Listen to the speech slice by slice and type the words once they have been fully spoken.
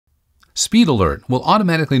Speed Alert will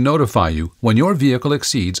automatically notify you when your vehicle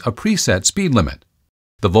exceeds a preset speed limit.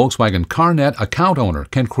 The Volkswagen CarNet account owner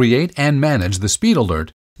can create and manage the Speed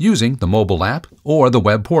Alert using the mobile app or the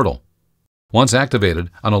web portal. Once activated,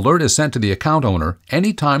 an alert is sent to the account owner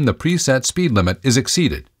anytime the preset speed limit is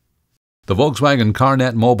exceeded. The Volkswagen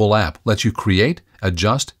CarNet mobile app lets you create,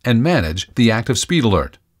 adjust, and manage the active speed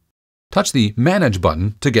alert. Touch the Manage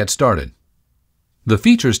button to get started. The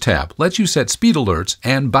Features tab lets you set speed alerts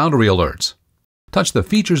and boundary alerts. Touch the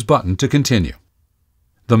Features button to continue.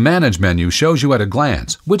 The Manage menu shows you at a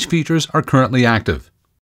glance which features are currently active.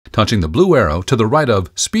 Touching the blue arrow to the right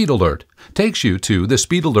of Speed Alert takes you to the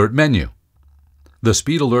Speed Alert menu. The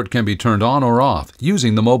Speed Alert can be turned on or off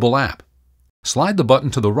using the mobile app. Slide the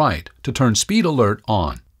button to the right to turn Speed Alert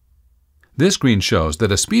on. This screen shows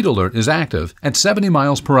that a speed alert is active at 70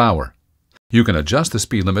 miles per hour. You can adjust the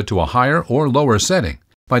speed limit to a higher or lower setting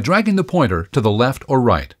by dragging the pointer to the left or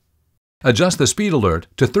right. Adjust the speed alert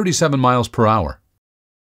to 37 miles per hour.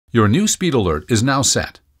 Your new speed alert is now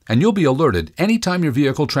set, and you'll be alerted anytime your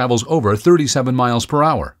vehicle travels over 37 miles per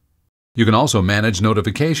hour. You can also manage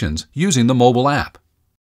notifications using the mobile app.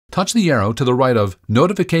 Touch the arrow to the right of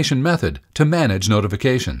Notification Method to manage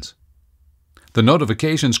notifications. The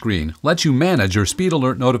notification screen lets you manage your speed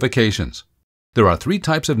alert notifications. There are 3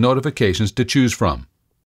 types of notifications to choose from.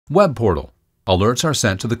 Web portal. Alerts are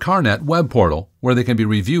sent to the CarNet web portal where they can be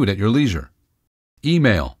reviewed at your leisure.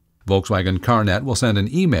 Email. Volkswagen CarNet will send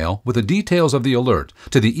an email with the details of the alert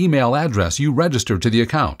to the email address you registered to the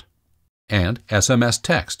account. And SMS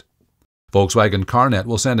text. Volkswagen CarNet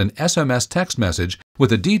will send an SMS text message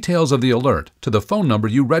with the details of the alert to the phone number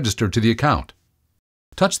you registered to the account.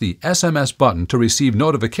 Touch the SMS button to receive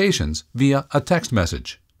notifications via a text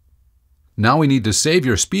message. Now we need to save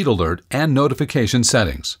your speed alert and notification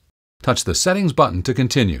settings. Touch the Settings button to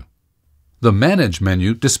continue. The Manage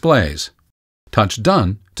menu displays. Touch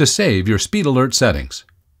Done to save your speed alert settings.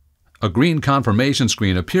 A green confirmation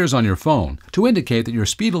screen appears on your phone to indicate that your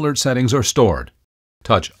speed alert settings are stored.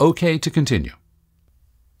 Touch OK to continue.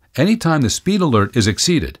 Anytime the speed alert is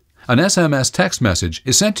exceeded, an SMS text message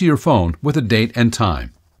is sent to your phone with a date and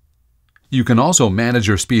time. You can also manage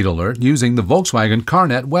your speed alert using the Volkswagen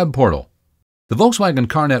CarNet web portal. The Volkswagen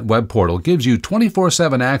CarNet web portal gives you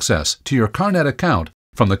 24/7 access to your CarNet account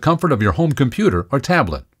from the comfort of your home computer or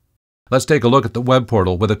tablet. Let's take a look at the web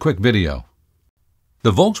portal with a quick video.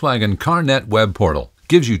 The Volkswagen CarNet web portal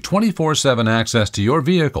gives you 24/7 access to your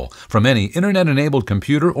vehicle from any internet-enabled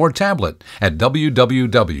computer or tablet at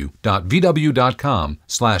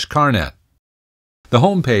www.vw.com/carnet. The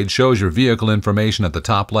home page shows your vehicle information at the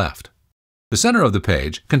top left. The center of the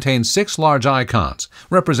page contains 6 large icons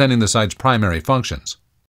representing the site's primary functions.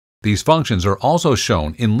 These functions are also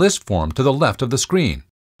shown in list form to the left of the screen,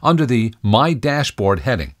 under the My Dashboard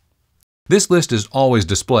heading. This list is always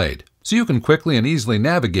displayed, so you can quickly and easily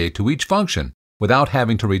navigate to each function without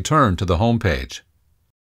having to return to the home page.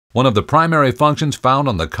 One of the primary functions found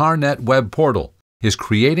on the CarNet web portal is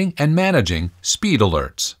creating and managing speed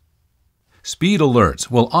alerts. Speed alerts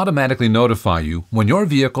will automatically notify you when your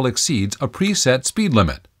vehicle exceeds a preset speed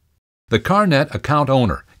limit. The CarNet account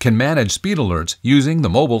owner can manage speed alerts using the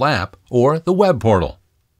mobile app or the web portal.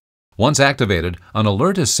 Once activated, an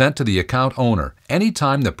alert is sent to the account owner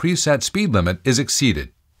anytime the preset speed limit is exceeded.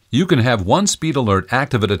 You can have one speed alert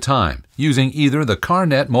active at a time using either the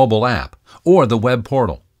CarNet mobile app or the web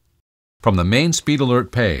portal. From the main speed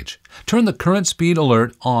alert page, turn the current speed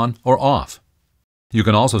alert on or off. You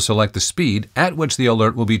can also select the speed at which the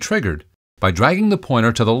alert will be triggered by dragging the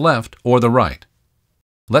pointer to the left or the right.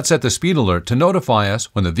 Let's set the speed alert to notify us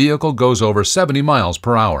when the vehicle goes over 70 miles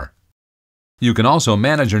per hour. You can also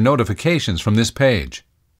manage your notifications from this page.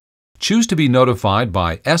 Choose to be notified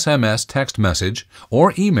by SMS text message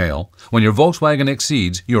or email when your Volkswagen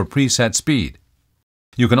exceeds your preset speed.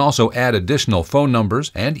 You can also add additional phone numbers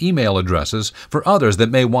and email addresses for others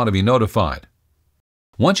that may want to be notified.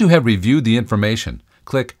 Once you have reviewed the information,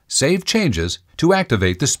 click Save Changes to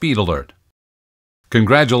activate the speed alert.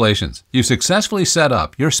 Congratulations! You've successfully set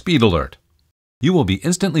up your speed alert. You will be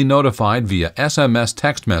instantly notified via SMS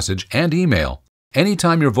text message and email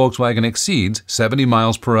anytime your Volkswagen exceeds 70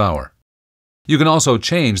 miles per hour. You can also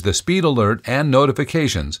change the speed alert and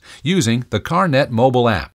notifications using the CarNet mobile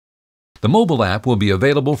app. The mobile app will be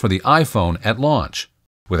available for the iPhone at launch,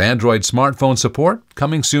 with Android smartphone support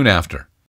coming soon after.